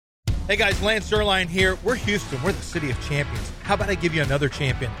Hey guys, Lance Zerline here. We're Houston. We're the city of champions. How about I give you another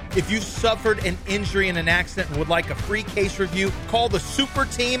champion? If you've suffered an injury in an accident and would like a free case review, call the super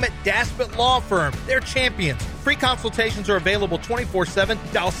team at Daspit Law Firm. They're champions. Free consultations are available 24/7.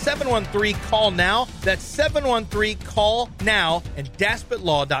 Dial 713-CALL-NOW. That's 713-CALL-NOW and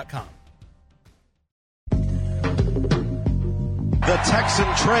DaspitLaw.com. The Texan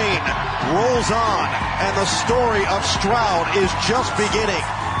train rolls on, and the story of Stroud is just beginning.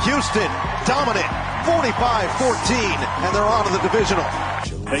 Houston dominant, 45-14, and they're on to the divisional.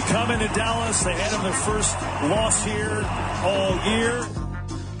 They come into Dallas. They had them their first loss here all year.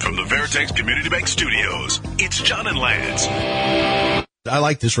 From the Veritex Community Bank Studios, it's John and Lance. I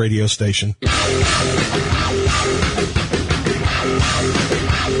like this radio station.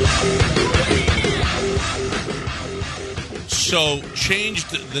 So,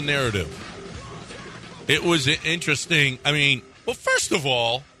 changed the narrative. It was interesting. I mean, well, first of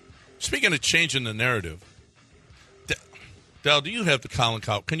all, speaking of changing the narrative, Dell, do you have the Colin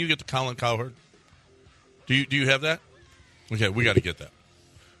Cowherd? Can you get the Colin Cowherd? Do you have that? Okay, we got to get that.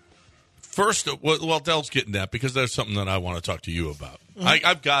 First, well, Dell's getting that because there's something that I want to talk to you about. Mm-hmm.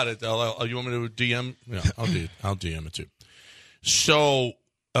 I've got it, Dell. You want me to DM? Yeah, I'll DM it too. So,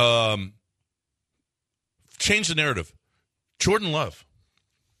 change the narrative. Jordan Love.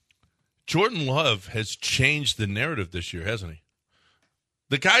 Jordan Love has changed the narrative this year, hasn't he?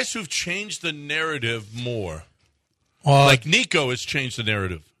 The guys who've changed the narrative more, like Nico has changed the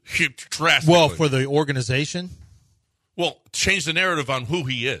narrative drastically. Well, for the organization? Well, change the narrative on who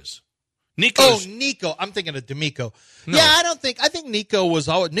he is. Nico. I'm thinking of D'Amico. No. Yeah, I think Nico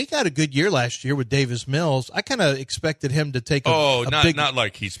had a good year last year with Davis Mills. I kind of expected him to take not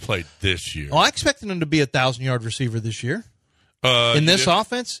like he's played this year. Oh, I expected him to be a 1,000-yard receiver this year. In this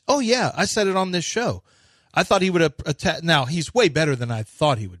offense? Oh, yeah. I said it on this show. I thought he would have attacked. Now, he's way better than I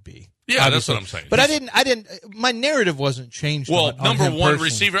thought he would be. Yeah, obviously. That's what I'm saying. But I didn't. My narrative wasn't changed. Well, on number him one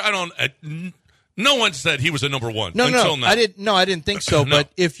personally. receiver. No one said he was a number one. No, until now. I didn't think so. No.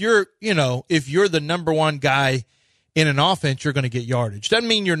 But if you're the number one guy in an offense, you're going to get yardage. Doesn't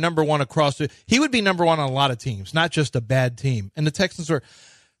mean you're number one across. He would be number one on a lot of teams, not just a bad team. And the Texans were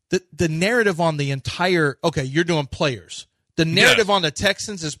the narrative on the entire. Okay, you're doing players. The narrative on the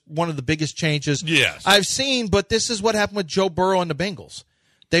Texans is one of the biggest changes I've seen, but this is what happened with Joe Burrow and the Bengals.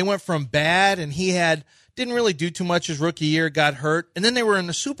 They went from bad, and he didn't really do too much his rookie year, got hurt, and then they were in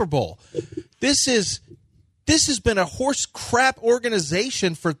the Super Bowl. This has been a horse crap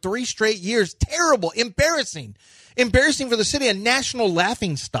organization for 3 straight years. Terrible, embarrassing for the city, a national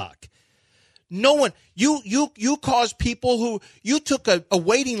laughingstock. No one, you caused people who, you took a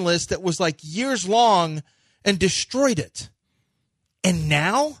waiting list that was like years long and destroyed it. And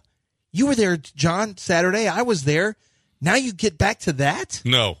now, you were there, John, Saturday. I was there. Now you get back to that?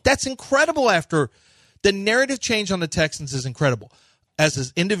 No. That's incredible after the narrative change on the Texans is incredible. As an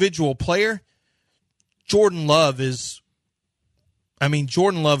individual player, Jordan Love is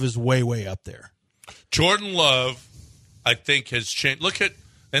way, way up there. Jordan Love, I think, has changed. Look at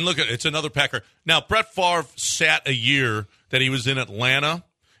it's another Packer. Now, Brett Favre sat a year that he was in Atlanta,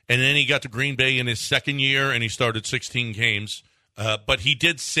 and then he got to Green Bay in his second year, and he started 16 games. But he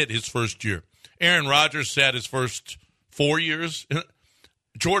did sit his first year. Aaron Rodgers sat his first 4 years.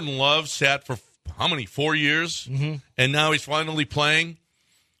 Jordan Love sat for how many? 4 years? Mm-hmm. And now he's finally playing.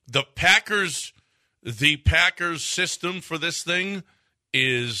 The Packers system for this thing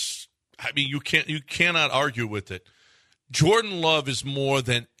is, I mean, you cannot argue with it. Jordan Love is more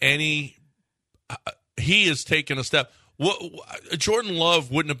than any. He has taken a step. Jordan Love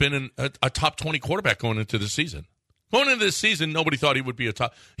wouldn't have been a top 20 quarterback going into the season. Going into this season, nobody thought he would be a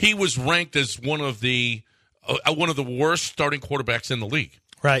top. He was ranked as one of the worst starting quarterbacks in the league.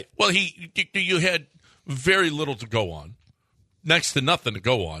 Right. Well, you had very little to go on, next to nothing to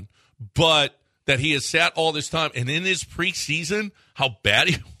go on, but that he has sat all this time, and in his preseason, how bad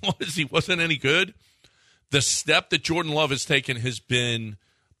he wasn't any good. The step that Jordan Love has taken has been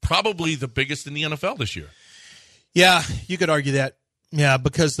probably the biggest in the NFL this year. Yeah, you could argue that. Yeah,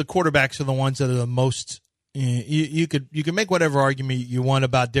 because the quarterbacks are the ones that are the most. You could make whatever argument you want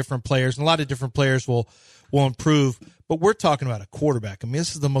about different players, and a lot of different players will improve. But we're talking about a quarterback. I mean,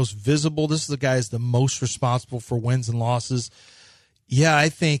 this is the most visible. This is the guy who's the most responsible for wins and losses. Yeah, I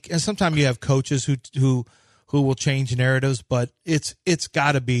think, and sometimes you have coaches who will change narratives, but it's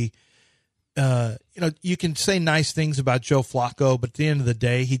got to be. You can say nice things about Joe Flacco, but at the end of the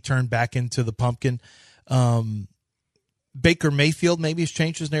day, he turned back into the pumpkin. Baker Mayfield maybe has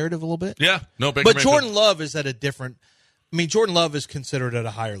changed his narrative a little bit. Yeah, no, Baker but Mayfield. Jordan Love is at a different. I mean, Jordan Love is considered at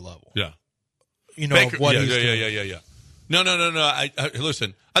a higher level. Yeah, Baker, of what he's doing. Yeah. No. I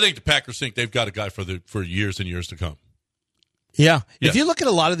listen. I think the Packers think they've got a guy for years and years to come. Yeah. Yeah. If you look at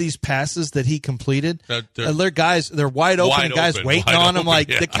a lot of these passes that he completed, They're they're wide open, guys waiting on him. Like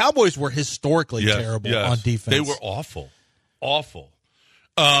yeah. the Cowboys were historically terrible on defense. They were awful.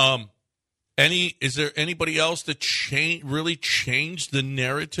 Is there anybody else that really changed the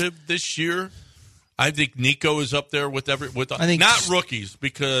narrative this year? I think Nico is up there with not rookies,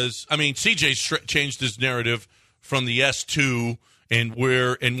 because CJ changed his narrative from the S2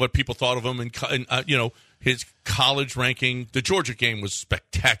 and what people thought of him, and his college ranking. The Georgia game was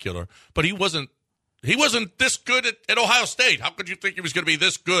spectacular, but he wasn't this good at Ohio State. How could you think he was going to be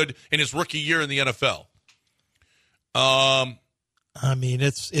this good in his rookie year in the NFL?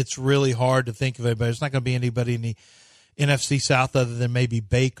 It's really hard to think of anybody. There's not going to be anybody in the NFC South other than maybe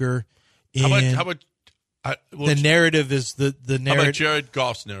Baker. The narrative is the narrative. How about Jared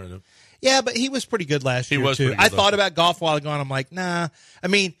Goff's narrative? Yeah, but he was pretty good last year, too. I thought about Goff a while ago, and I'm like, nah.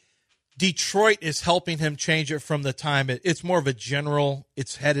 Detroit is helping him change it from the time. It's more of a general,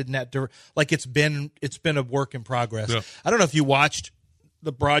 it's headed in that direction. Like it's been a work in progress. Yeah. I don't know if you watched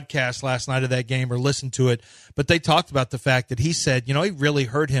the broadcast last night of that game or listened to it, but they talked about the fact that he said, it really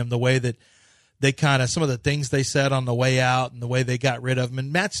hurt him the way that they some of the things they said on the way out and the way they got rid of him.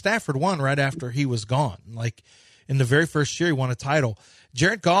 And Matt Stafford won right after he was gone. Like in the very first year, he won a title.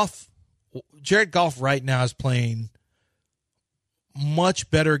 Jared Goff right now is playing much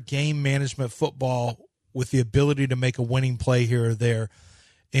better game management football with the ability to make a winning play here or there.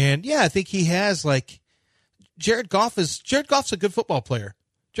 And yeah, I think he has Jared Goff's a good football player.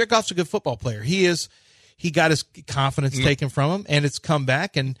 He got his confidence taken from him, and it's come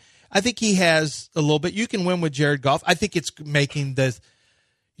back, and I think he has a little bit. You can win with Jared Goff. I think it's making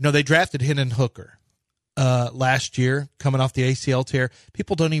they drafted Hendon Hooker last year, coming off the ACL tear.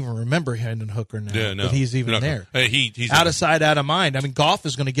 People don't even remember Hendon Hooker now, but he's even there. He's out of sight, out of mind. Goff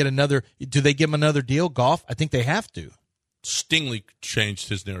is going to get another. Do they give him another deal? Goff? I think they have to. Stingley changed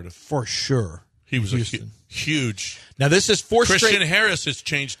his narrative for sure. He was huge. Now this is Christian Harris has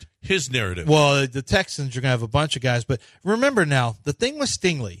changed his narrative. Well, the Texans are going to have a bunch of guys, but remember now, the thing with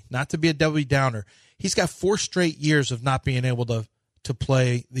Stingley, not to be a Debbie Downer, he's got 4 straight years of not being able to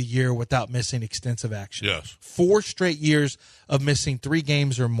play the year without missing extensive action. Yes. 4 straight years of missing 3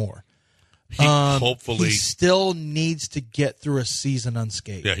 games or more. He still needs to get through a season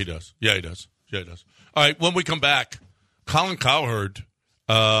unscathed. Yeah, he does. All right, when we come back, Colin Cowherd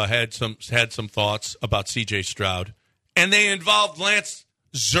had some thoughts about C.J. Stroud, and they involved Lance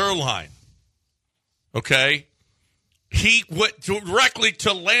Zierlein. Okay? He went directly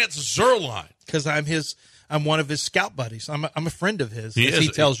to Lance Zierlein. Because I'm one of his scout buddies. I'm a friend of his. He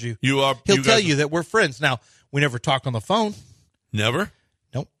tells you. He'll tell you that we're friends. Now, we never talk on the phone. Never?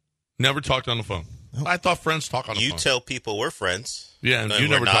 Nope. Never talked on the phone. Nope. I thought friends talk on the phone. You tell people we're friends. Yeah, and you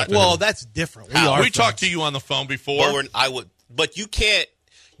never talk to Well, him. That's different. We talked to you on the phone before. But you can't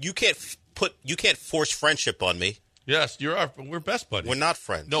force friendship on me. Yes, we're best buddies. We're not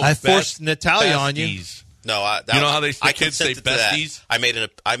friends. No, I forced Natalia on you. No, you know how the kids say besties? I made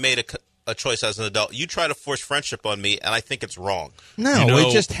a choice as an adult. You try to force friendship on me, and I think it's wrong. No,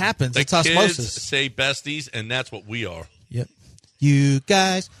 it just happens. It's osmosis. Kids say besties, and that's what we are. Yep. You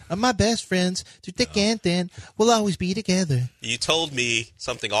guys are my best friends. Through thick and thin, we'll always be together. You told me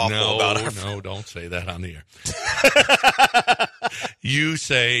something awful about our friend. No, don't say that on the air. You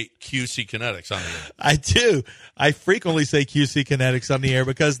say QC Kinetics on the air. I do. I frequently say QC Kinetics on the air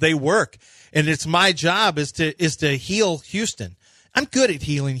because they work, and it's my job is to heal Houston. I'm good at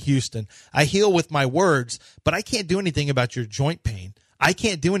healing Houston. I heal with my words, but I can't do anything about your joint pain. I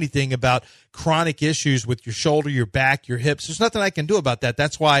can't do anything about chronic issues with your shoulder, your back, your hips. There's nothing I can do about that.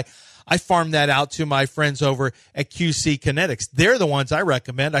 That's why I farm that out to my friends over at QC Kinetics. They're the ones I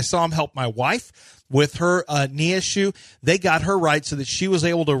recommend. I saw them help my wife with her knee issue. They got her right so that she was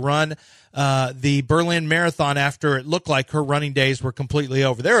able to run the Berlin Marathon after it looked like her running days were completely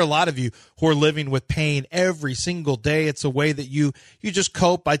over. There are a lot of you who are living with pain every single day. It's a way that you just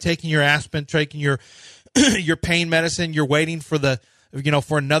cope by taking your aspirin, taking your your pain medicine. You're waiting for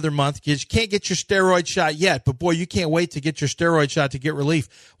for another month. You can't get your steroid shot yet, but boy, you can't wait to get your steroid shot to get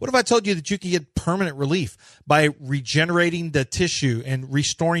relief. What if I told you that you can get permanent relief by regenerating the tissue and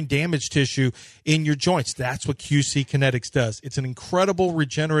restoring damaged tissue in your joints? That's what QC Kinetics does. It's an incredible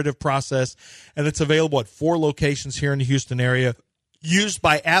regenerative process, and it's available at 4 locations here in the Houston area, used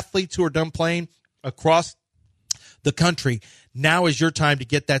by athletes who are done playing across the country. Now is your time to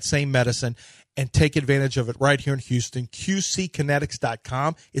get that same medicine and take advantage of it right here in Houston.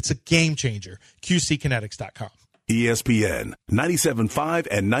 QCkinetics.com. It's a game changer. QCkinetics.com. ESPN 97.5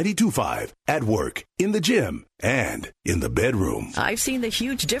 and 92.5 at work, in the gym, and in the bedroom. I've seen the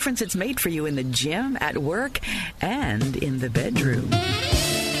huge difference it's made for you in the gym, at work, and in the bedroom.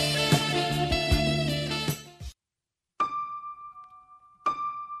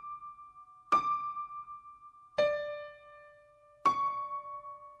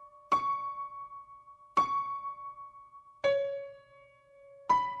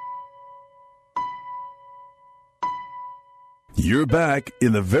 You're back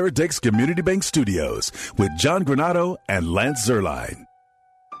in the Veritex Community Bank Studios with John Granado and Lance Zerline.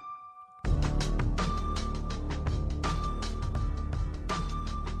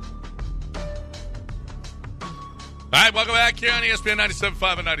 All right, welcome back here on ESPN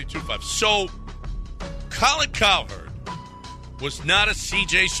 97.5 and 92.5. So, Colin Cowherd was not a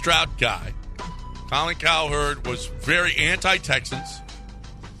C.J. Stroud guy. Colin Cowherd was very anti-Texans.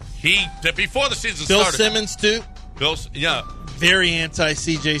 Before the season Bill started. Simmons, too. Yeah. Very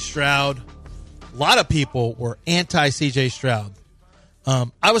anti-C.J. Stroud. A lot of people were anti-C.J. Stroud.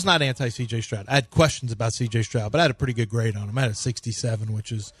 I was not anti-C.J. Stroud. I had questions about C.J. Stroud, but I had a pretty good grade on him. I had a 67,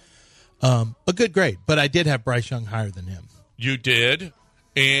 which is a good grade. But I did have Bryce Young higher than him. You did.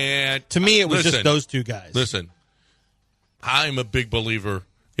 And to me, it was just those two guys. Listen, I'm a big believer.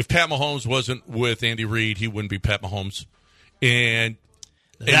 If Pat Mahomes wasn't with Andy Reid, he wouldn't be Pat Mahomes. And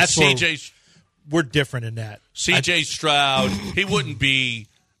that's C.J. We're different in that. C.J. Stroud, he wouldn't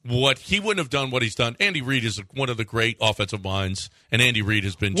have done what he's done. Andy Reid is one of the great offensive minds, and Andy Reid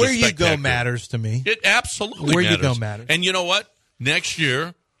has been just where you go matters to me. It absolutely where matters. You go matters. And you know what? Next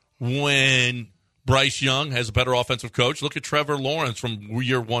year, when Bryce Young has a better offensive coach, look at Trevor Lawrence from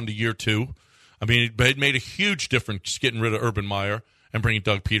year 1 to year 2. I mean, it made a huge difference getting rid of Urban Meyer and bringing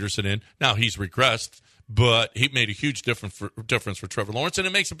Doug Peterson in. Now he's regressed. But he made a huge difference for Trevor Lawrence, and it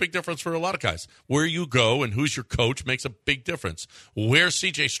makes a big difference for a lot of guys. Where you go and who's your coach makes a big difference. Where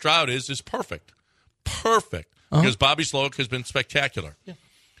C.J. Stroud is perfect. Perfect. Because Bobby Slowik has been spectacular. Yeah.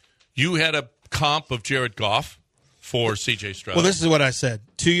 You had a comp of Jared Goff for C.J. Stroud. Well, this is what I said.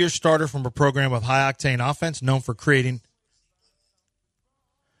 2-year starter from a program with high-octane offense, known for creating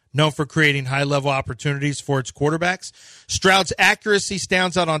high-level opportunities for its quarterbacks. Stroud's accuracy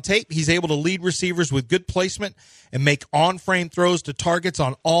stands out on tape. He's able to lead receivers with good placement and make on-frame throws to targets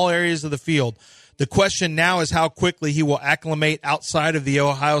on all areas of the field. The question now is how quickly he will acclimate outside of the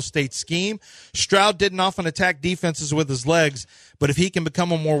Ohio State scheme. Stroud didn't often attack defenses with his legs, but if he can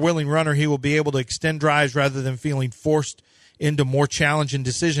become a more willing runner, he will be able to extend drives rather than feeling forced into more challenging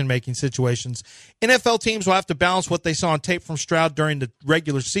decision-making situations. NFL teams will have to balance what they saw on tape from Stroud during the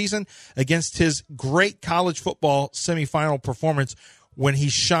regular season against his great college football semifinal performance when he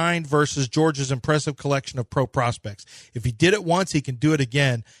shined versus Georgia's impressive collection of pro prospects. If he did it once, he can do it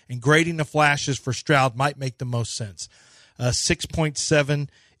again, and grading the flashes for Stroud might make the most sense. 6.7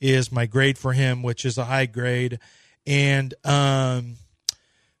 is my grade for him, which is a high grade, and my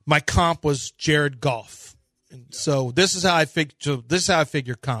comp was Jared Goff. So this is how I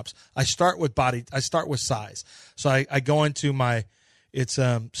figure comps. I start with size. So I go into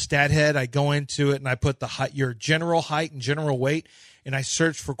stat head. I go into it and I put the height, your general height and general weight, and I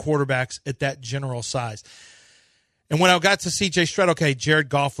search for quarterbacks at that general size. And when I got to C.J. Stroud, okay, Jared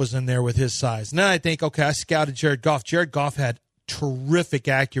Goff was in there with his size. And then I think, okay, I scouted Jared Goff. Jared Goff had terrific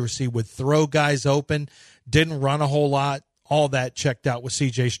accuracy, would throw guys open, didn't run a whole lot. All that checked out with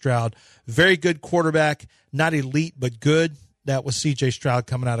C.J. Stroud. Very good quarterback, not elite, but good. That was C.J. Stroud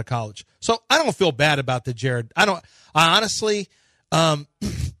coming out of college. So I don't feel bad about the Jared. I honestly, I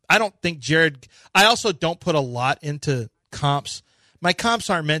don't think Jared. I also don't put a lot into comps. My comps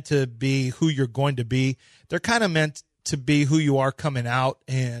aren't meant to be who you're going to be. They're kind of meant to be who you are coming out,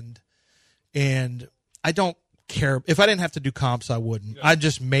 and I don't care. If I didn't have to do comps, I wouldn't. I'm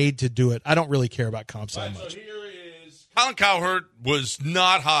just made to do it. I don't really care about comps that much. So here is Colin Cowherd was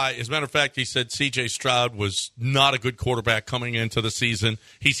not high. As a matter of fact, he said C.J. Stroud was not a good quarterback coming into the season.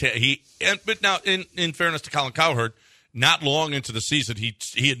 But now, in fairness to Colin Cowherd, not long into the season,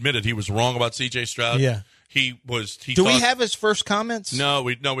 he admitted he was wrong about C.J. Stroud. Yeah. Do we have his first comments? No,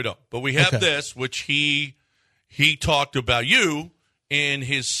 we don't. But we have this, which he talked about you in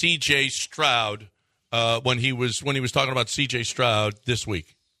his C.J. Stroud when he was talking about C.J. Stroud this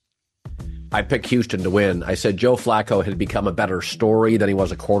week. I picked Houston to win. I said Joe Flacco had become a better story than he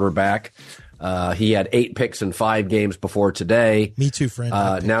was a quarterback. He had 8 picks in 5 games before today. Me too, friend.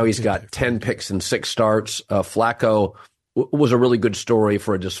 Now he's got 10 picks in 6 starts. Flacco was a really good story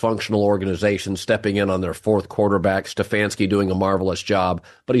for a dysfunctional organization stepping in on their 4th quarterback. Stefanski doing a marvelous job,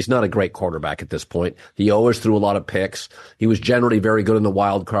 but he's not a great quarterback at this point. He always threw a lot of picks. He was generally very good in the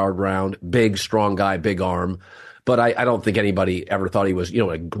wild card round. Big, strong guy, big arm. but I don't think anybody ever thought he was,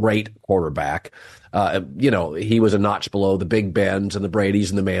 a great quarterback. He was a notch below the Big Bens and the Bradys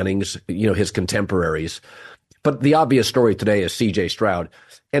and the Mannings, his contemporaries. But the obvious story today is C.J. Stroud.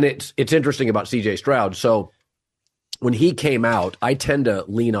 And it's interesting about C.J. Stroud. So when he came out, I tend to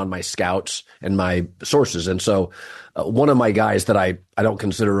lean on my scouts and my sources. And so one of my guys that I don't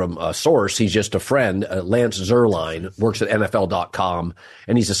consider him a source, he's just a friend, Lance Zerline, works at NFL.com,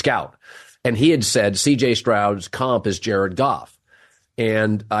 and he's a scout. And he had said C.J. Stroud's comp is Jared Goff.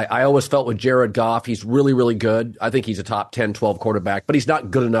 And I always felt with Jared Goff, he's really, really good. I think he's a top 10, 12 quarterback, but he's not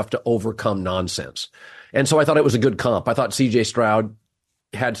good enough to overcome nonsense. And so I thought it was a good comp. I thought C.J. Stroud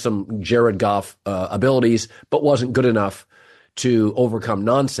had some Jared Goff abilities, but wasn't good enough to overcome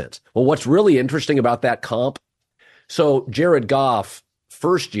nonsense. Well, what's really interesting about that comp, so Jared Goff,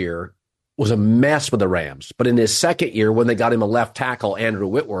 first year, was a mess with the Rams. But in his second year, when they got him a left tackle, Andrew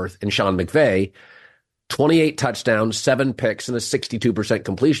Whitworth and Sean McVay, 28 touchdowns, 7 picks, and a 62%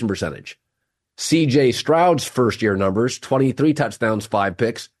 completion percentage. C.J. Stroud's first year numbers, 23 touchdowns, 5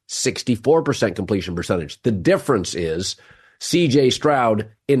 picks, 64% completion percentage. The difference is C.J. Stroud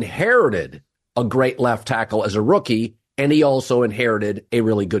inherited a great left tackle as a rookie, and he also inherited a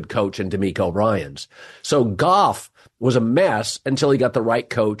really good coach in DeMeco Ryans. So Goff was a mess until he got the right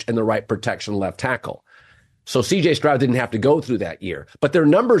coach and the right protection left tackle. So C.J. Stroud didn't have to go through that year. But their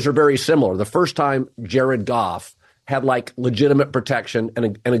numbers are very similar. The first time Jared Goff had like legitimate protection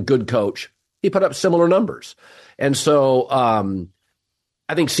and a good coach, he put up similar numbers. And so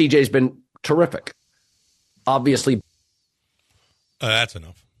I think C.J.'s been terrific. Obviously. That's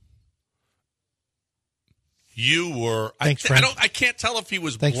enough. You were. Thanks, I can't tell if he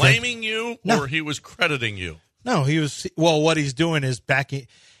was blaming you or he was crediting you. No, he was. Well, what he's doing is protecting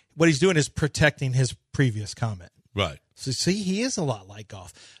his previous comment. Right. So see, he is a lot like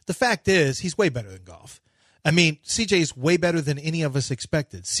Goff. The fact is, he's way better than Goff. I mean, CJ's way better than any of us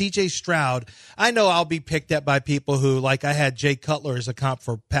expected. CJ Stroud, I know I'll be picked at by people who, like I had Jay Cutler as a comp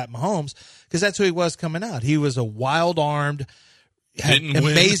for Pat Mahomes, because that's who he was coming out. He was a wild-armed, had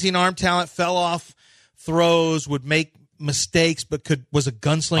amazing arm talent, fell off throws, would make mistakes, but was a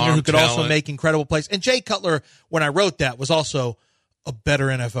gunslinger who could also make incredible plays. And Jay Cutler, when I wrote that, was also a better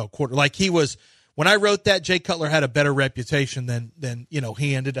NFL quarterback. Like he was, when I wrote that, Jay Cutler had a better reputation than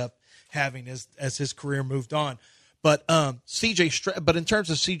he ended up having as his career moved on. But but in terms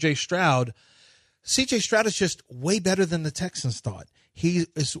of CJ Stroud is just way better than the Texans thought. He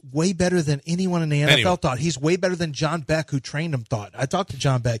is way better than anyone in the NFL thought. He's way better than John Beck, who trained him, thought. I talked to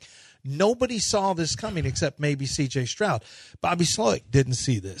John Beck. Nobody saw this coming except maybe CJ Stroud. Bobby Slowik didn't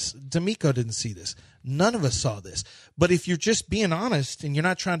see this. DeMeco didn't see this. None of us saw this. But if you're just being honest and you're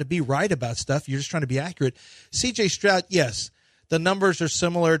not trying to be right about stuff, you're just trying to be accurate. CJ Stroud, yes, the numbers are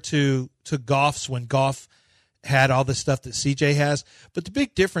similar to Goff's when Goff had all the stuff that CJ has. But the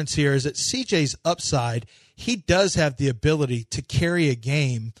big difference here is that CJ's upside, he does have the ability to carry a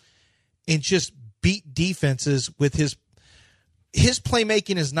game and just beat defenses with his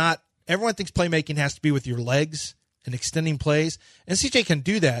playmaking is not, everyone thinks playmaking has to be with your legs and extending plays. And CJ can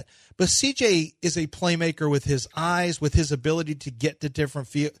do that. But CJ is a playmaker with his eyes, with his ability to get to different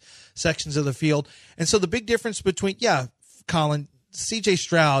sections of the field. And so the big difference between, Colin, CJ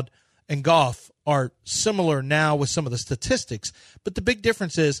Stroud and Goff are similar now with some of the statistics. But the big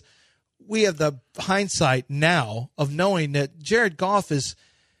difference is we have the hindsight now of knowing that Jared Goff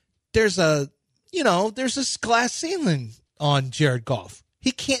there's this glass ceiling on Jared Goff.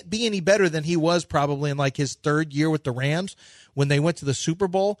 He can't be any better than he was probably in like his third year with the Rams when they went to the Super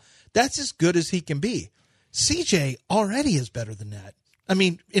Bowl. That's as good as he can be. CJ already is better than that. I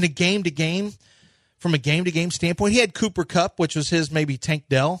mean, in a game-to-game, from a game-to-game standpoint, he had Cooper Kupp, which was his maybe Tank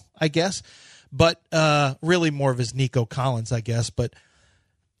Dell, I guess, but really more of his Nico Collins, I guess. But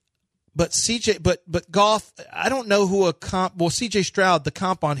CJ, but Goff, I don't know who a comp. Well, CJ Stroud, the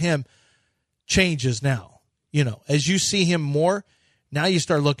comp on him changes now. As you see him more, now you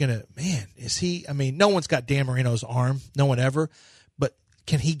start looking at, man, is he? I mean, no one's got Dan Marino's arm, no one ever, but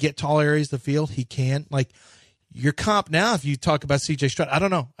can he get tall areas of the field? He can. Like your comp now, if you talk about CJ Stroud, I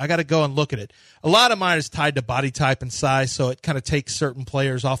don't know. I got to go and look at it. A lot of mine is tied to body type and size, so it kind of takes certain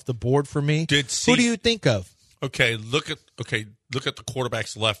players off the board for me. Who do you think of? Okay, look at the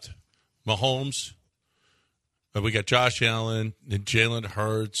quarterbacks left. Mahomes. We got Josh Allen and Jalen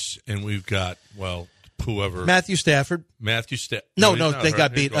Hurts, and we've got whoever. Matthew Stafford. No, they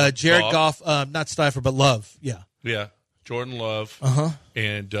got beat. Jared Goff, not Stafford, but Love. Yeah. Yeah, Jordan Love.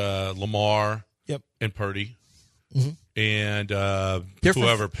 And Lamar. Yep. And Purdy. Mm-hmm. And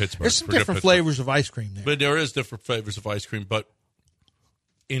whoever Pittsburgh. There's some different flavors of ice cream there. But there is different flavors of ice cream. But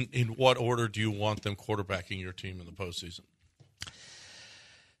in what order do you want them quarterbacking your team in the postseason?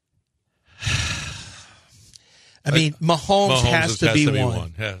 I mean, Mahomes has to be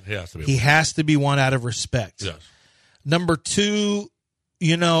one. He has to be one out of respect. Yes. Number two,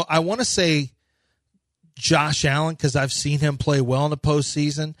 I want to say Josh Allen, because I've seen him play well in the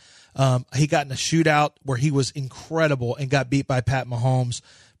postseason. He got in a shootout where he was incredible and got beat by Pat Mahomes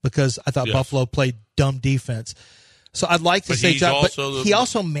because I thought Buffalo played dumb defense. So I'd like to say Josh, but he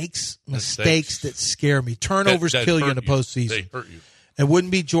also makes mistakes that scare me. Turnovers kill you in the postseason. They hurt you. It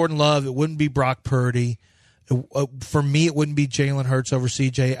wouldn't be Jordan Love. It wouldn't be Brock Purdy. For me, it wouldn't be Jalen Hurts over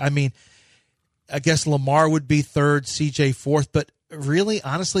CJ. I mean, I guess Lamar would be third, CJ fourth. But really,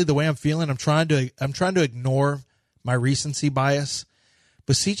 honestly, the way I'm feeling, I'm trying to ignore my recency bias.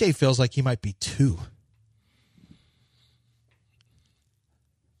 But CJ feels like he might be two.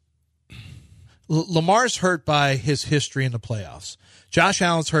 Lamar's hurt by his history in the playoffs. Josh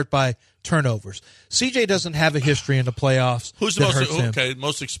Allen's hurt by turnovers. CJ doesn't have a history in the playoffs. Who's the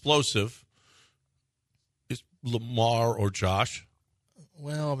most explosive? Is Lamar or Josh?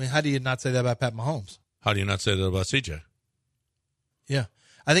 Well, I mean, how do you not say that about Pat Mahomes? How do you not say that about CJ? Yeah.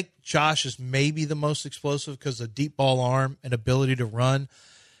 I think Josh is maybe the most explosive because of deep ball arm and ability to run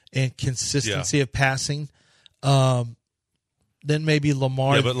and consistency of passing. Then maybe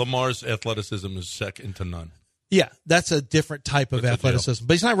Lamar. Yeah, but Lamar's athleticism is second to none. Yeah, that's a different type of athleticism.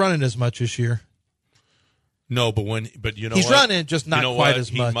 But he's not running as much this year. No, but he's running, just not quite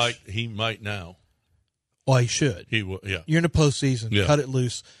as much. He might now. Well, he should. He will. Yeah. You're in the postseason. Yeah. Cut it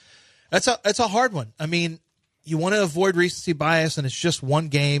loose. That's a hard one. I mean, you want to avoid recency bias, and it's just one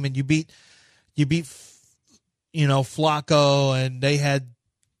game, and you beat Flacco, and they had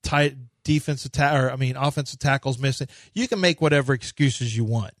tight offensive tackles missing. You can make whatever excuses you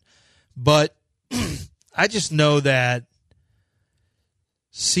want, but I just know that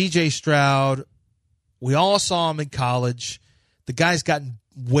C.J. Stroud, we all saw him in college. The guy's gotten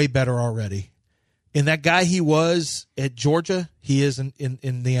way better already. And that guy he was at Georgia, he is in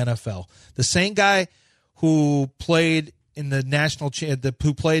the NFL. The same guy who played in the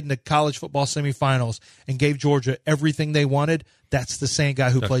who played in the college football semifinals and gave Georgia everything they wanted, that's the same guy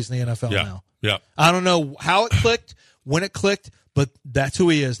who plays in the NFL now. Yeah. I don't know how it clicked, when it clicked, but that's who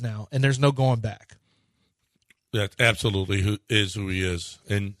he is now, and there's no going back. That absolutely who he is.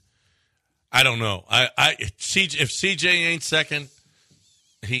 And I don't know. If CJ ain't second,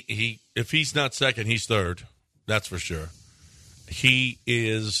 if he's not second, he's third. That's for sure. It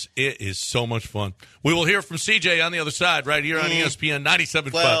is so much fun. We will hear from CJ on the other side right here on ESPN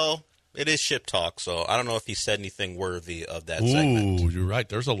 97.5. Well, it is ship talk, so I don't know if he said anything worthy of that segment. Ooh, you're right.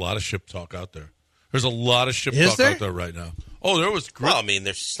 There's a lot of ship talk out there. There's a lot of ship talk out there right now. Oh, there was great. Well, I mean,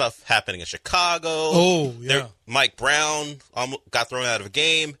 there's stuff happening in Chicago. Oh, yeah. Mike Brown got thrown out of a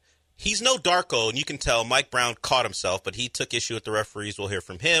game. He's no Darko, and you can tell Mike Brown caught himself, but he took issue with the referees. We'll hear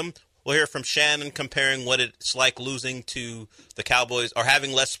from him. We'll hear from Shannon comparing what it's like losing to the Cowboys or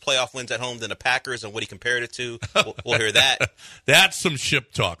having less playoff wins at home than the Packers and what he compared it to. We'll hear that. That's some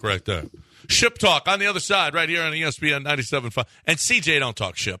ship talk right there. Ship talk on the other side right here on ESPN 97.5. And CJ don't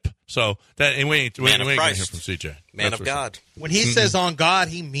talk ship. So we ain't going to hear from CJ. Man of God. When he says on God,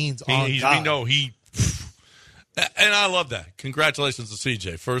 he means on God. And I love that. Congratulations to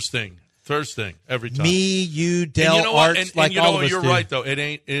CJ. First thing every time. Me, you, Dell, Arts, like all of us you're do. right though. It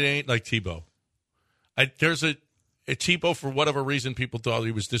ain't like Tebow. There's a Tebow, for whatever reason, people thought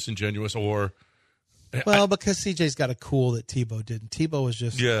he was disingenuous or. Well, because CJ's got a cool that Tebow didn't. Tebow was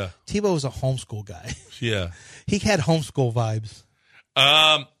Tebow was a homeschool guy. Yeah. He had homeschool vibes.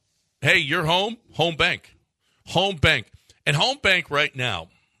 Hey, you're home bank. And home bank right now,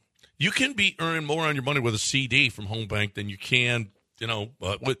 you can be earning more on your money with a CD from home bank than you can,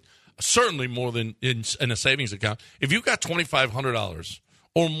 with certainly more than in a savings account. If you've got $2,500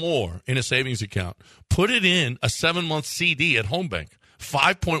 or more in a savings account, put it in a 7-month CD at home bank,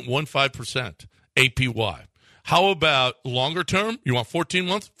 5.15% APY. How about longer term? You want 14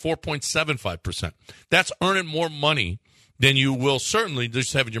 months? 4.75%. That's earning more money than you will certainly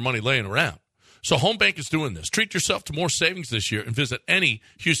just having your money laying around. So Home Bank is doing this. Treat yourself to more savings this year and visit any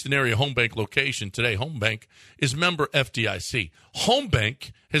Houston area Home Bank location today. Home Bank is member FDIC. Home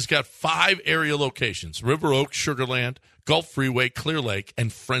Bank has got 5 area locations: River Oaks, Sugar Land, Gulf Freeway, Clear Lake,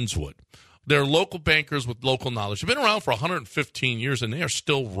 and Friendswood. They're local bankers with local knowledge. They've been around for 115 years, and they are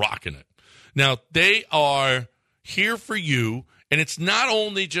still rocking it. Now, they are here for you, and it's not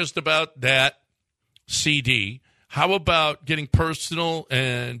only just about that CD. How about getting personal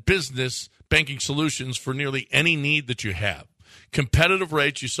and business banking solutions for nearly any need that you have? Competitive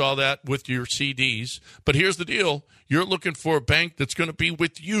rates, you saw that with your CDs. But here's the deal. You're looking for a bank that's going to be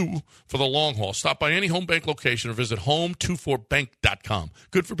with you for the long haul. Stop by any home bank location or visit home24bank.com.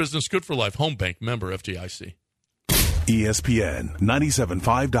 Good for business, good for life. Home Bank, member FDIC. ESPN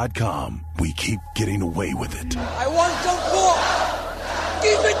 975.com. We keep getting away with it. I want some ball.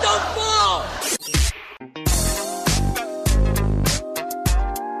 Give me the ball.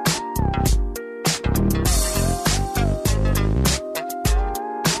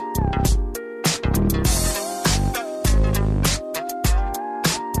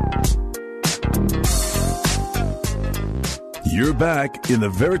 You're back in the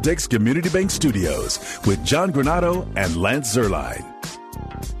Veritex Community Bank Studios with John Granado and Lance Zerline.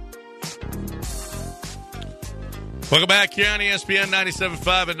 Welcome back here on ESPN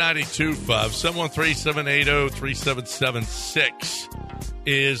 97.5 and 92.5. 713-780-3776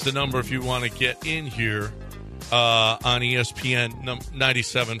 is the number if you want to get in here on ESPN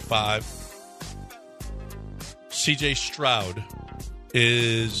 97.5. CJ Stroud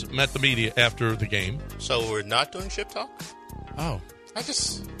met the media after the game. So we're not doing ship talk? Oh.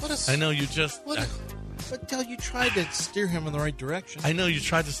 I know you just... But Del, you tried to steer him in the right direction. I know you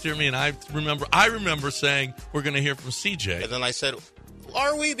tried to steer me, and I remember saying we're going to hear from CJ. And then I said,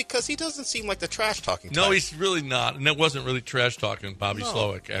 are we? Because he doesn't seem like the trash-talking type. No, he's really not. And it wasn't really trash-talking Bobby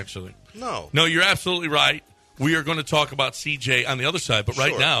Slowik, actually. No, you're absolutely right. We are going to talk about CJ on the other side, but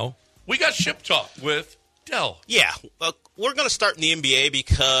right now, we got ship talk with Del. Yeah, we're going to start in the NBA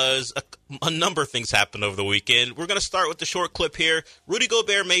because a number of things happened over the weekend. We're going to start with the short clip here. Rudy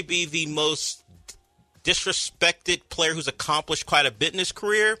Gobert may be the most disrespected player who's accomplished quite a bit in his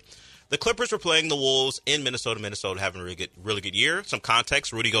career. The Clippers were playing the Wolves in Minnesota. Minnesota having a really good year. Some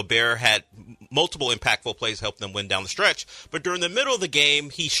context, Rudy Gobert had multiple impactful plays help them win down the stretch. But during the middle of the game,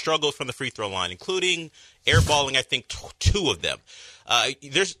 he struggled from the free throw line, including airballing, I think, two of them.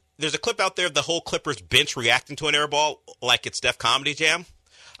 There's a clip out there of the whole Clippers bench reacting to an airball like it's Def Comedy Jam.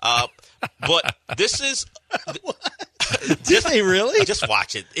 But this is... Did they really? Just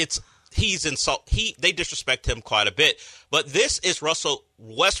watch it. They disrespect him quite a bit. But this is Russell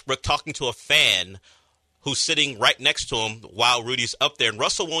Westbrook talking to a fan who's sitting right next to him while Rudy's up there. And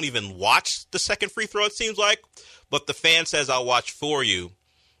Russell won't even watch the second free throw, it seems like. But the fan says, I'll watch for you.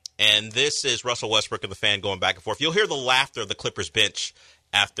 And this is Russell Westbrook and the fan going back and forth. You'll hear the laughter of the Clippers bench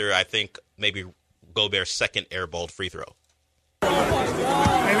after, I think, maybe Gobert's second airballed free throw. Hey,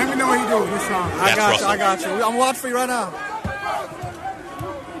 let me know what you do with this song. I got you. I'm watching for you right now.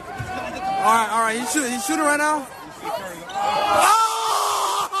 All right. You shooting right now? Oh!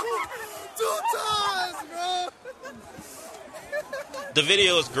 2 times, bro! The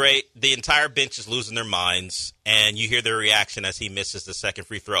video is great. The entire bench is losing their minds, and you hear their reaction as he misses the second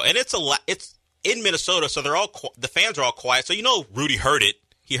free throw. And it's in Minnesota, so the fans are all quiet. So Rudy heard it.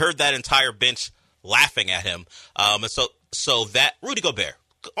 He heard that entire bench laughing at him. And so that Rudy Gobert,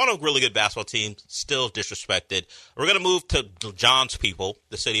 on a really good basketball team, still disrespected. We're going to move to John's people,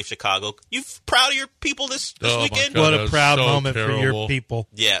 the city of Chicago. You proud of your people this weekend? God, what a proud moment for your people.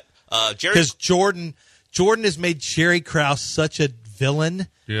 Yeah. Because Jordan has made Jerry Krause such a villain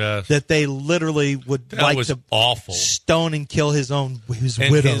that they literally would awful. Stone and kill his widow.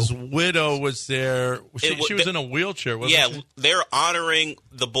 His widow was there. She was in a wheelchair, wasn't she? Yeah, they're honoring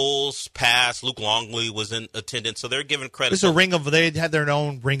the Bulls past. Luke Longley was in attendance, so they're giving credit. They had their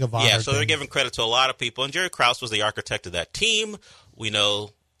own Ring of Honor. Yeah, so they're giving credit to a lot of people. And Jerry Krause was the architect of that team. We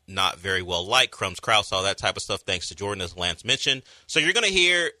know not very well liked. Crumbs Krause, all that type of stuff, thanks to Jordan, as Lance mentioned. So you're going to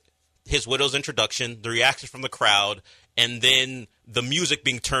hear his widow's introduction, the reaction from the crowd, and then the music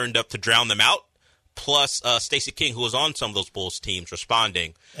being turned up to drown them out, plus Stacey King, who was on some of those Bulls teams,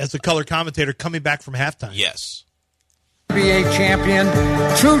 responding. As the color commentator coming back from halftime. Yes. NBA champion,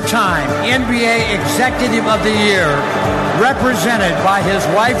 two-time NBA Executive of the Year, represented by his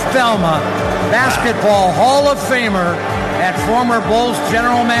wife Thelma, Basketball Hall of Famer, and former Bulls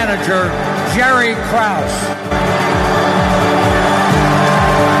general manager Jerry Krause.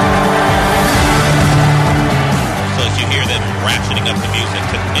 You hear them ratcheting up the music,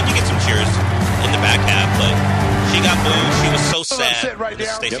 and you get some cheers in the back half, but she got booed. She was so sad. Right now.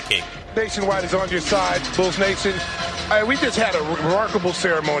 Stacey King. Nationwide is on your side, Bulls Nation. We just had a remarkable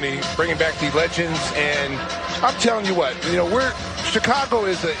ceremony bringing back the legends, and I'm telling you what, Chicago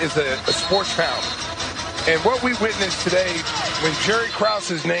is a sports town. And what we witnessed today when Jerry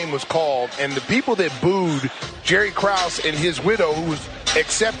Krause's name was called and the people that booed Jerry Krause and his widow who was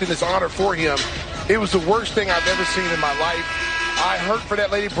accepting this honor for him, it was the worst thing I've ever seen in my life. I hurt for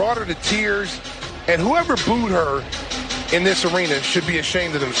that lady, brought her to tears, and whoever booed her in this arena should be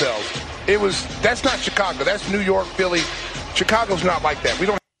ashamed of themselves. That's not Chicago. That's New York, Philly. Chicago's not like that. We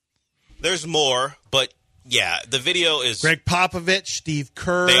don't. There's more, but yeah, the video is Greg Popovich, Steve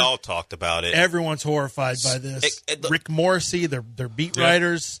Kerr. They all talked about it. Everyone's horrified by this. Rick Morrissey, their beat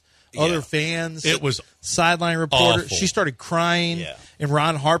writers, other fans. It was sideline reporter. awful. She started crying, and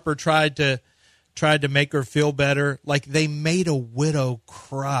Ron Harper tried to make her feel better. Like, they made a widow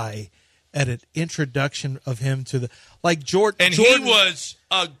cry at an introduction of him to the Jordan. And Jordan, he was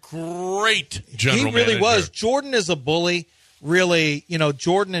a great general He really manager. was. Jordan is a bully. Really,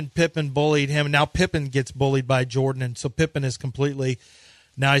 Jordan and Pippen bullied him. Now Pippen gets bullied by Jordan, and so Pippen is completely.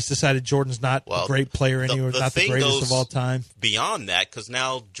 Now he's decided Jordan's not a great player anymore, not the greatest of all time. Beyond that, because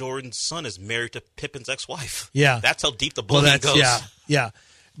now Jordan's son is married to Pippen's ex-wife. Yeah, that's how deep the bullying goes. Yeah.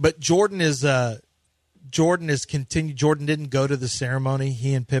 But Jordan is continued. Jordan didn't go to the ceremony.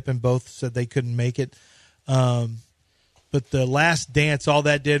 He and Pippen both said they couldn't make it. But the Last Dance, all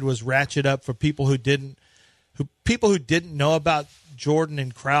that did was ratchet up for people who didn't know about Jordan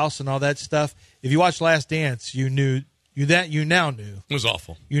and Krause and all that stuff. If you watched Last Dance, you now knew. It was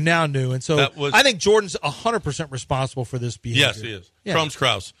awful. You now knew. And so I think Jordan's 100% responsible for this behavior. Yes, he is. Yeah. Crumbs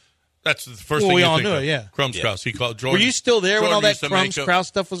Krause. That's the first thing we you all think knew of. it, yeah. Crumbs Krause. He called Jordan. Were you still there when all that Jordan Crumbs Krause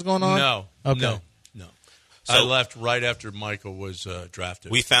stuff was going on? No. Okay. No. So, I left right after Michael was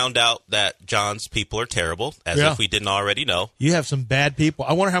drafted. We found out that John's people are terrible, as if we didn't already know. You have some bad people.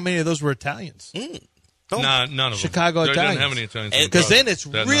 I wonder how many of those were Italians. None of them. Chicago They Italians. didn't have any Italians. Because then it's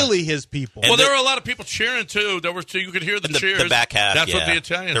really his people. Well, there were a lot of people cheering, too. You could hear the cheers. The back half, That's what the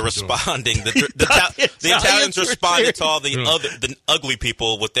Italians They're were responding. The Italians responded to all the ugly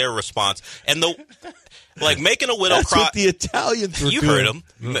people with their response. And making a widow cry. That's what the Italians were You doing. heard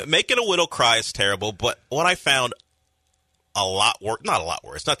them. Making a widow cry is terrible. But what I found a lot worse, not a lot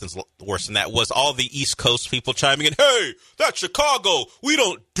worse, nothing's worse than that, was all the East Coast people chiming in, hey, that's Chicago. We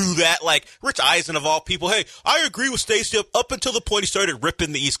don't do that. Like Rich Eisen of all people, hey, I agree with Stacey up until the point he started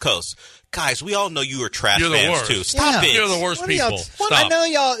ripping the East Coast. Guys, we all know you are trash fans, too. Stop it. You're the worst people. Stop. I know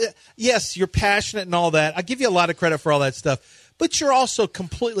y'all, yes, you're passionate and all that. I give you a lot of credit for all that stuff. But you're also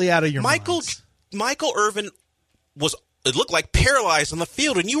completely out of your minds. Michael Irvin it looked like paralyzed on the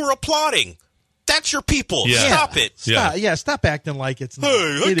field, and you were applauding. That's your people. Yeah. Stop it. Stop acting like it's not.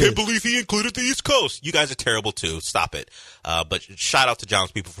 Hey, I can't believe he included the East Coast. You guys are terrible, too. Stop it. But shout out to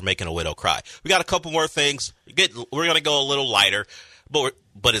John's people for making a widow cry. We got a couple more things. We're going to go a little lighter, but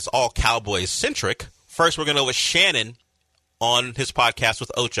it's all Cowboys-centric. First, we're going to go with Shannon on his podcast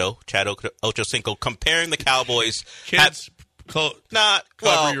with Ocho, Chad Ochocinco, comparing the Cowboys. Kids, cover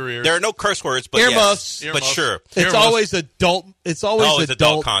your ears. There are no curse words, but earmuffs. Yes, but sure. It's always adult. It's always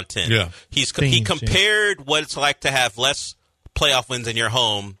adult content. Yeah. He compared what it's like to have less playoff wins in your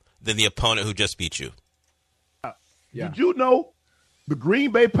home than the opponent who just beat you. Did you know the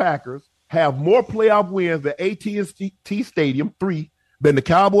Green Bay Packers have more playoff wins at AT&T Stadium, 3, than the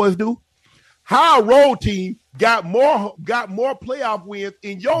Cowboys do? How a road team got more playoff wins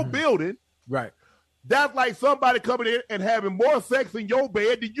in your building? Right. That's like somebody coming in and having more sex in your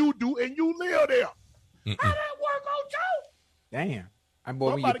bed than you do, and you live there. How that work, Ocho? Damn.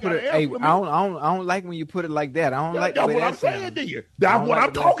 When you put it, I don't like when you put it like that. I don't like that's what I'm saying to you. That's what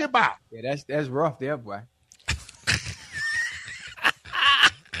I'm talking about. Yeah, that's rough there, boy.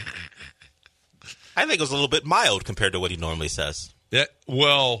 I think it was a little bit mild compared to what he normally says. Yeah.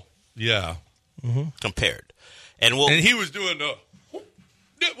 Well, yeah. Mm-hmm. Compared. And he was doing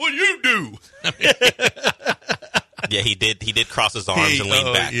what you do. Yeah, he did cross his arms and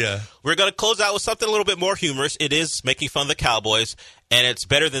lean back. Yeah. We're going to close out with something a little bit more humorous. It is making fun of the Cowboys, and it's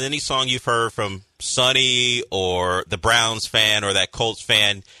better than any song you've heard from Sonny or the Browns fan or that Colts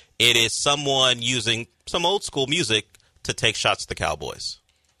fan. It is someone using some old school music to take shots at the Cowboys.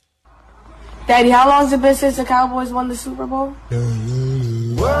 Daddy, how long has it been since the Cowboys won the Super Bowl?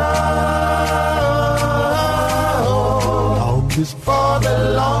 For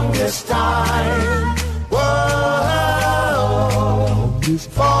the longest time. Whoa.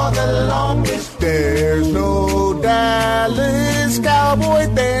 For the longest. There's no Dallas Cowboy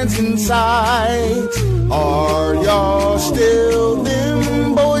fans inside. Are y'all still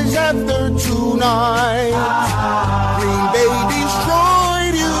them boys after tonight? Green Bay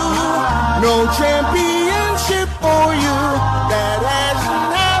destroyed you. No championship for you. That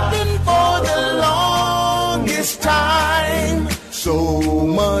hasn't happened for the longest time. So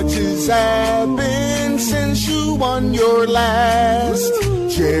much has happened since you won your last.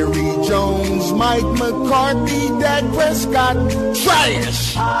 Jerry Jones, Mike McCarthy, Dak Prescott,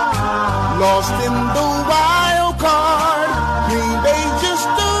 trash. Lost in the wild card. Green Bay just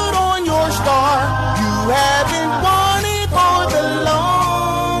stood on your star. You haven't won it for the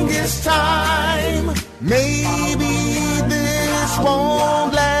longest time. Maybe this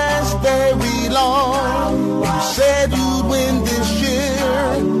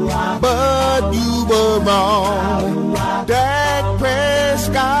wrong. Dak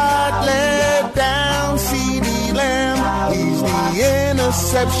Prescott let down CeeDee Lamb. He's the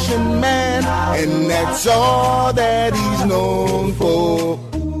interception man, and that's all that he's known for.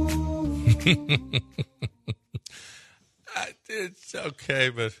 It's okay,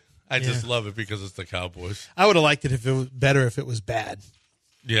 but I just love it because it's the Cowboys. I would have liked it if it was better if it was bad.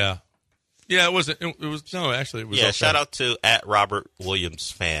 Yeah. Yeah, it wasn't. It was no. Actually, it was. Yeah, okay. Shout out to @Robert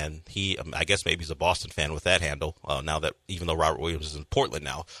Williams fan. He, I guess maybe he's a Boston fan with that handle. Now that even though Robert Williams is in Portland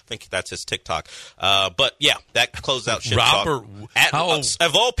now, I think that's his TikTok. But yeah, that closed out shit Robert, talk.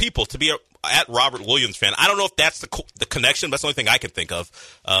 Of all people to be at Robert Williams fan, I don't know if that's the connection. That's the only thing I can think of.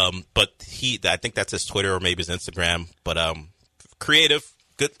 But I think that's his Twitter or maybe his Instagram. But creative,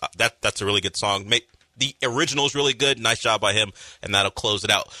 good. That's a really good song. The original is really good. Nice job by him, and that'll close it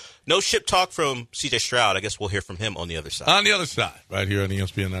out. No ship talk from C.J. Stroud. I guess we'll hear from him on the other side. On the other side, right here on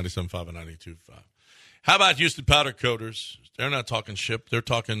ESPN 97.5 and 92.5. How about Houston Powder Coaters? They're not talking ship. They're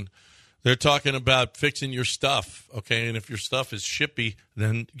talking about fixing your stuff. Okay, and if your stuff is shippy,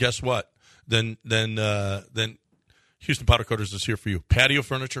 then guess what? Then Houston Powder Coaters is here for you. Patio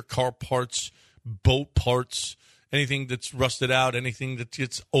furniture, car parts, boat parts. Anything that's rusted out, anything that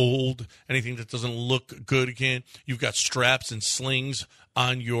gets old, anything that doesn't look good again. You've got straps and slings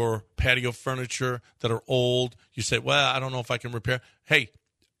on your patio furniture that are old. You say, well, I don't know if I can repair. Hey,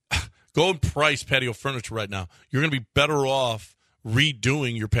 go and price patio furniture right now. You're going to be better off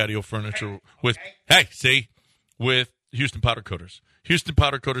redoing your patio furniture with Houston Powder Coaters.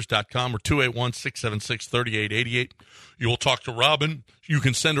 HoustonPowderCoaters.com or 281-676-3888. You will talk to Robin. You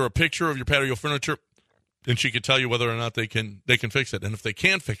can send her a picture of your patio furniture, and she can tell you whether or not they can fix it. And if they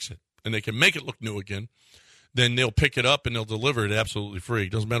can fix it and they can make it look new again, then they'll pick it up and they'll deliver it absolutely free.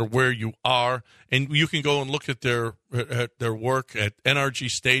 It doesn't matter where you are. And you can go and look at their work at NRG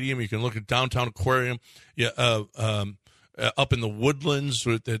Stadium. You can look at Downtown Aquarium, up in the Woodlands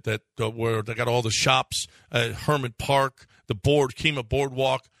where they got all the shops, Hermit Park, the Kima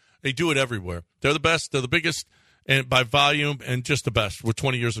Boardwalk. They do it everywhere. They're the best. They're the biggest. And by volume and just the best with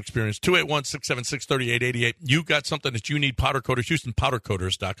 20 years of experience. 281-676-3888. You got something that you need, powder coaters,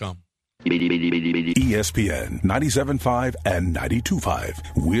 HoustonPowderCoaters.com. ESPN 97.5 and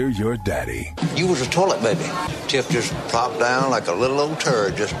 92.5. We're your daddy. You was a toilet baby. Tip just plopped down like a little old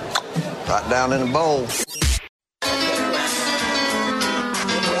turd, just right down in the bowl.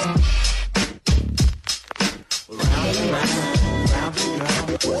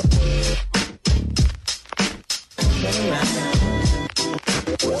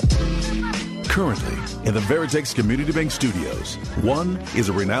 Currently, in the Veritex Community Bank Studios, one is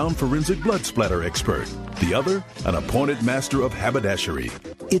a renowned forensic blood splatter expert. The other, an appointed master of haberdashery.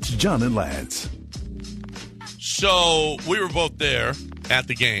 It's John and Lance. So, we were both there at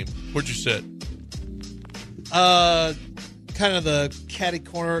the game. Where'd you sit? Kind of the caddy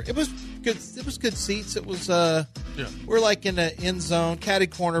corner. It was good. It was good seats. It was, we're like in the end zone, caddy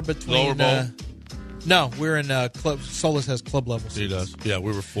corner between. Lower bowl? No, we're in club. Solis has club level seats. He does. Yeah,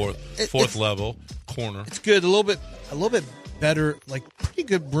 we were fourth level corner. It's good. A little bit better. Like pretty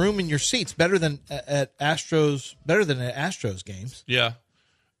good room in your seats. Better than at Astros. Better than at Astros games. Yeah.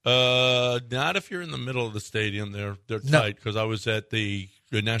 Not if you're in the middle of the stadium. They're tight because I was at the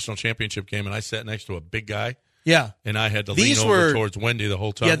national championship game and I sat next to a big guy. Yeah, and I had to lean over towards Wendy the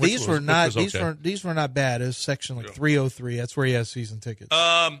whole time. Yeah, these were not bad. It was section like 303. That's where he has season tickets.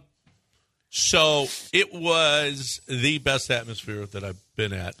 So it was the best atmosphere that I've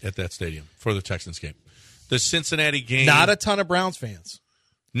been at that stadium for the Texans game. The Cincinnati game. Not a ton of Browns fans.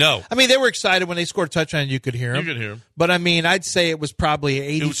 No. I mean, they were excited when they scored a touchdown. You could hear them. You could hear them. But, I mean, I'd say it was probably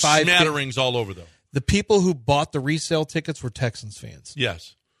 85. It was smatterings all over, though. The people who bought the resale tickets were Texans fans.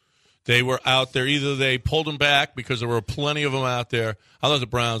 Yes. They were out there. Either they pulled them back because there were plenty of them out there. I thought the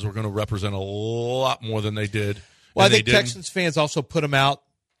Browns were going to represent a lot more than they did. Well, I think Texans fans also put them out.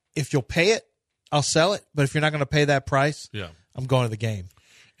 If you'll pay it, I'll sell it. But if you're not going to pay that price, I'm going to the game.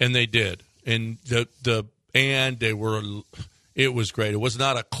 And they did. And they were. It was great. It was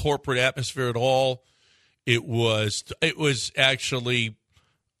not a corporate atmosphere at all. It was actually,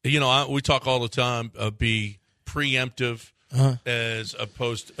 we talk all the time, be preemptive as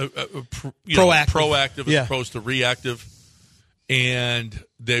opposed to proactive as opposed to reactive. And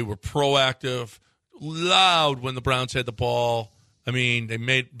they were proactive, loud when the Browns had the ball. I mean,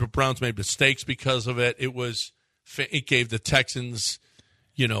 the Browns made mistakes because of it. It gave the Texans,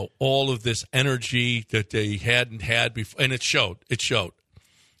 all of this energy that they hadn't had before, and it showed. It showed.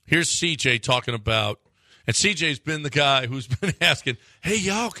 Here's CJ talking about, and CJ's been the guy who's been asking, "Hey,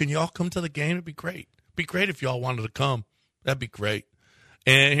 y'all, can y'all come to the game? It'd be great. It'd be great if y'all wanted to come. That'd be great."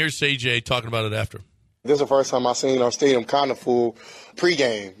 And here's CJ talking about it after. This is the first time I've seen our stadium kind of full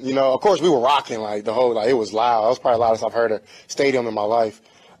pregame. You know, of course we were rocking like the whole, like it was loud. That was probably the loudest I've heard a stadium in my life.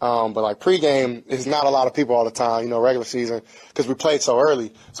 But like pregame is not a lot of people all the time, you know, regular season, because we played so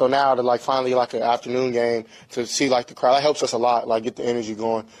early. So now to like finally like an afternoon game to see like the crowd, that helps us a lot, like get the energy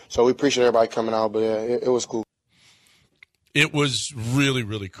going. So we appreciate everybody coming out, but yeah, it was cool. It was really,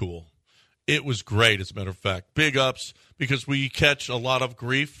 really cool. It was great, as a matter of fact. Big ups, because we catch a lot of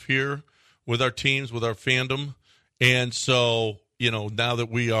grief here with our teams, with our fandom. And so, you know, now that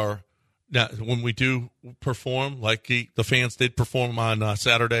we are, now, when we do perform, like the fans did perform on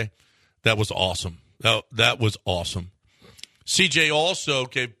Saturday, that was awesome. That was awesome. CJ also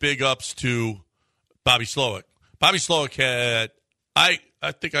gave big ups to Bobby Slowik. Bobby Slowik had, I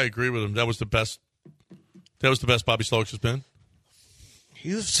think I agree with him. That was the best Bobby Slowik has been.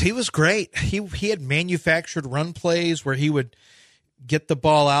 He was great. He had manufactured run plays where he would get the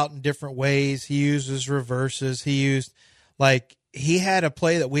ball out in different ways. He used his reverses. He had a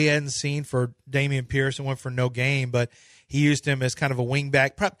play that we hadn't seen for Dameon Pierce and went for no gain, but he used him as kind of a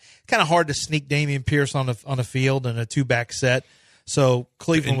wingback. Kind of hard to sneak Dameon Pierce on a field in a two-back set. So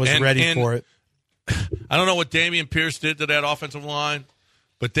Cleveland was ready for it. I don't know what Dameon Pierce did to that offensive line,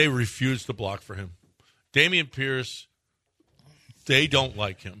 but they refused to block for him. Dameon Pierce, they don't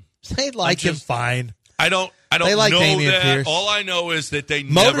like him. They like him fine. I don't they like know Dameon that. Pierce. All I know is that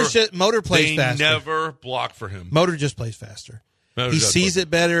Motor plays faster. They never block for him. Motor just plays faster. He sees it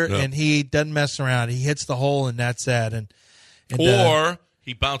better, and he doesn't mess around. He hits the hole, and that's that. Or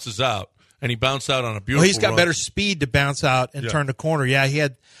he bounces out, and he bounced out on a beautiful he's got run. better speed to bounce out and turn the corner. Yeah, he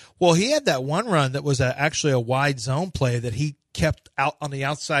had that one run that was actually a wide zone play that he kept out on the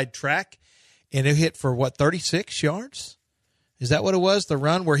outside track, and it hit for, 36 yards? Is that what it was, the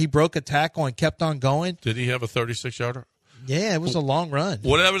run where he broke a tackle and kept on going? Did he have a 36-yarder? Yeah, it was a long run.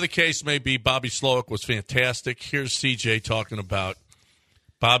 Whatever the case may be, Bobby Slowik was fantastic. Here's CJ talking about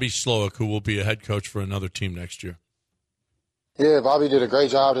Bobby Slowik, who will be a head coach for another team next year. Yeah, Bobby did a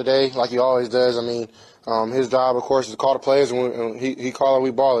great job today, like he always does. I mean, his job, of course, is to call the plays, and he call it,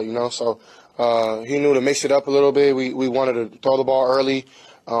 we ball it, you know. So he knew to mix it up a little bit. We wanted to throw the ball early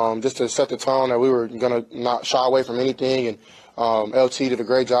just to set the tone that we were going to not shy away from anything. And LT did a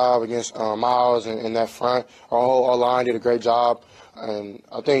great job against Miles and that front. Our whole line did a great job. And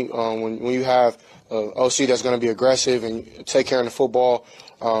I think when you have OC that's going to be aggressive and take care of the football,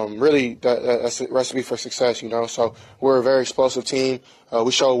 really that's a recipe for success, you know. So we're a very explosive team.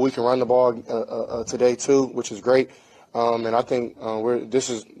 We showed we can run the ball today too, which is great. And I think this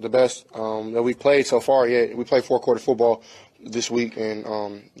is the best that we've played so far yet. We played 4-quarter football this week,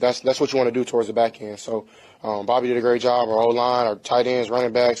 and that's what you want to do towards the back end. So Bobby did a great job. Our O-line, our tight ends,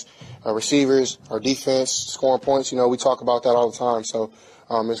 running backs, our receivers, our defense, scoring points. You know, we talk about that all the time. So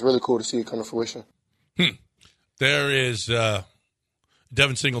it's really cool to see it come to fruition. There is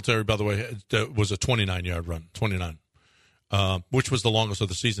Devin Singletary, by the way, was a 29-yard run, 29, which was the longest of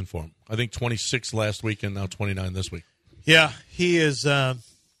the season for him. I think 26 last week and now 29 this week. Yeah, he is.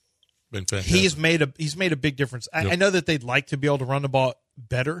 Been fantastic. He's made a big difference. I know that they'd like to be able to run the ball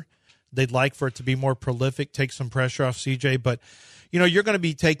better. They'd like for it to be more prolific, take some pressure off CJ. But, you know, you're going to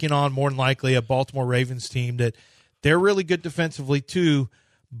be taking on more than likely a Baltimore Ravens team that they're really good defensively too.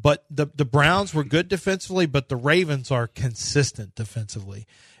 But the Browns were good defensively, but the Ravens are consistent defensively.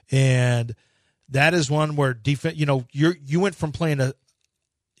 And that is one where defense, you know, you went from playing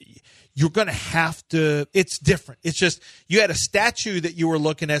you're going to have to – it's different. It's just you had a statue that you were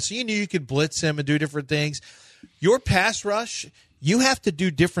looking at, so you knew you could blitz him and do different things. Your pass rush, you have to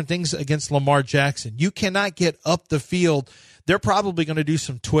do different things against Lamar Jackson. You cannot get up the field. They're probably going to do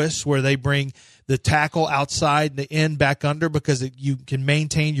some twists where they bring the tackle outside and the end back under because you can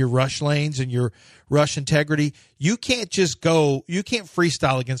maintain your rush lanes and your rush integrity. You can't just you can't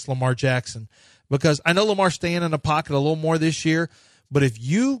freestyle against Lamar Jackson because I know Lamar's staying in the pocket a little more this year, but if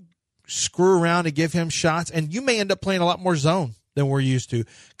you screw around and give him shots, and you may end up playing a lot more zone than we're used to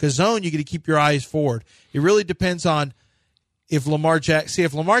because zone, you got to keep your eyes forward. It really depends on if Lamar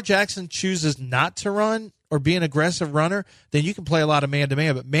Jackson chooses not to run or be an aggressive runner, then you can play a lot of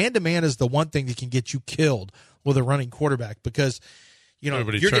man-to-man. But man-to-man is the one thing that can get you killed with a running quarterback because, you know,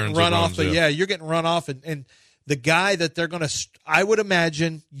 you're getting run off. You're getting run off. And the guy that they're going to – I would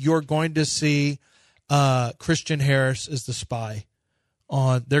imagine you're going to see Christian Harris as the spy.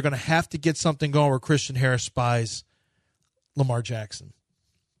 They're going to have to get something going where Christian Harris spies Lamar Jackson.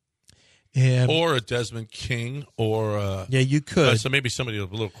 Or a Desmond King or you could. So maybe somebody a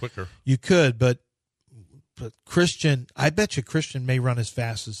little quicker. You could, but Christian, I bet you Christian may run as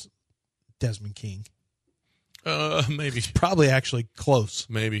fast as Desmond King. Maybe. It's probably actually close.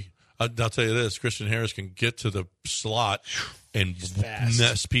 Maybe. I'll tell you this: Christian Harris can get to the slot and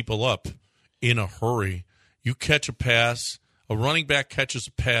mess people up in a hurry. You catch a pass, a running back catches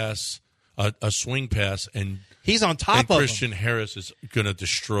a pass, a swing pass, and he's on top of Christian Harris is going to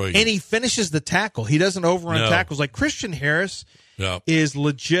destroy you. And he finishes the tackle. He doesn't overrun tackles. Like Christian Harris is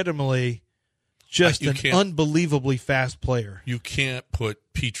legitimately just an unbelievably fast player. You can't put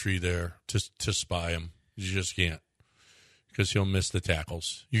Petrie there to spy him. You just can't, because he'll miss the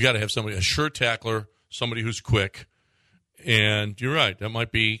tackles. You got to have somebody, a sure tackler, somebody who's quick. And you're right. That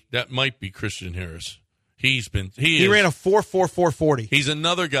might be Christian Harris. He ran a 4.44 40. He's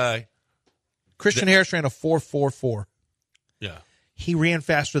another guy. Christian Harris ran a 4.44. Yeah. He ran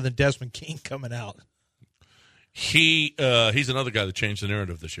faster than Desmond King coming out. He's another guy that changed the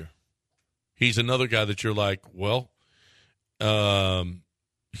narrative this year. He's another guy that you're like, well,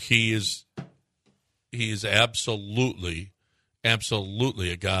 he is absolutely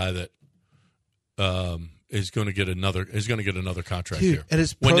a guy that is going to get another contract here.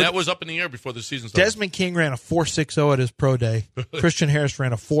 When that was up in the air before the season started. Desmond King ran a 4.60 at his pro day. Christian Harris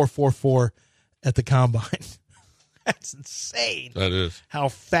ran a 4.44 at the combine. That's insane. That is. How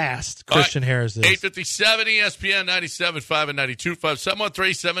fast Christian Harris is. 857 ESPN 97.5 and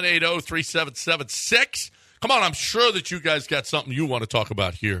 92.5 713-780-3776. Come on, I'm sure that you guys got something you want to talk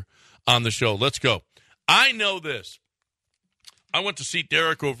about here on the show. Let's go. I know this. I went to see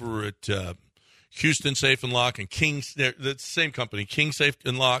Derek over at Houston Safe and Lock and King's, the same company, King Safe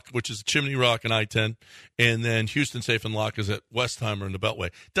and Lock, which is Chimney Rock and I-10, and then Houston Safe and Lock is at Westheimer in the Beltway.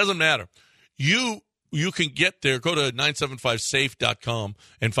 Doesn't matter. You can get there. Go to 975safe.com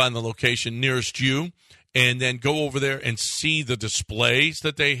and find the location nearest you, and then go over there and see the displays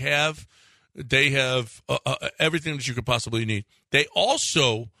that they have. They have everything that you could possibly need. They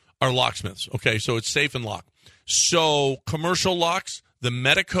also are locksmiths. Okay, so it's Safe and Lock. So commercial locks, the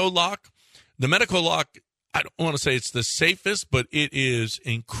Medico lock. The Medico lock, I don't want to say it's the safest, but it is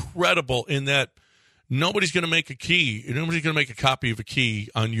incredible in that nobody's going to make a key. Nobody's going to make a copy of a key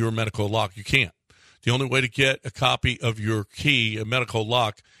on your Medico lock. You can't. The only way to get a copy of your key, a Medico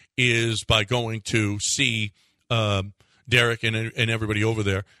lock, is by going to see Derek and everybody over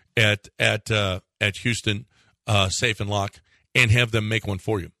there at Houston Safe and Lock and have them make one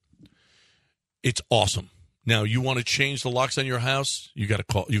for you. It's awesome. Now, you want to change the locks on your house, you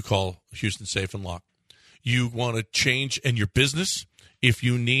call Houston Safe and Lock. You want to change in your business, if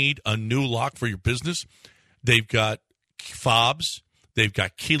you need a new lock for your business, they've got fobs. They've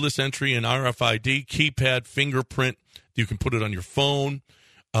got keyless entry and RFID, keypad, fingerprint. You can put it on your phone.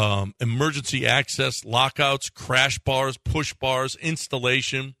 Emergency access, lockouts, crash bars, push bars,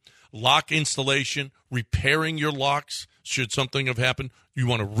 installation, lock installation, repairing your locks should something have happened. You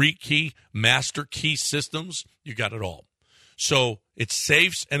want to rekey, master key systems. You got it all. So it's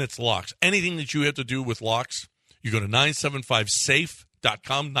safes and it's locks. Anything that you have to do with locks, you go to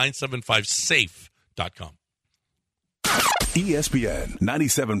 975safe.com, 975safe.com. ESPN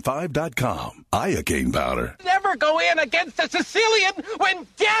 975.com. Iocane powder. Never go in against a Sicilian when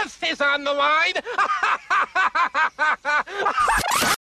death is on the line.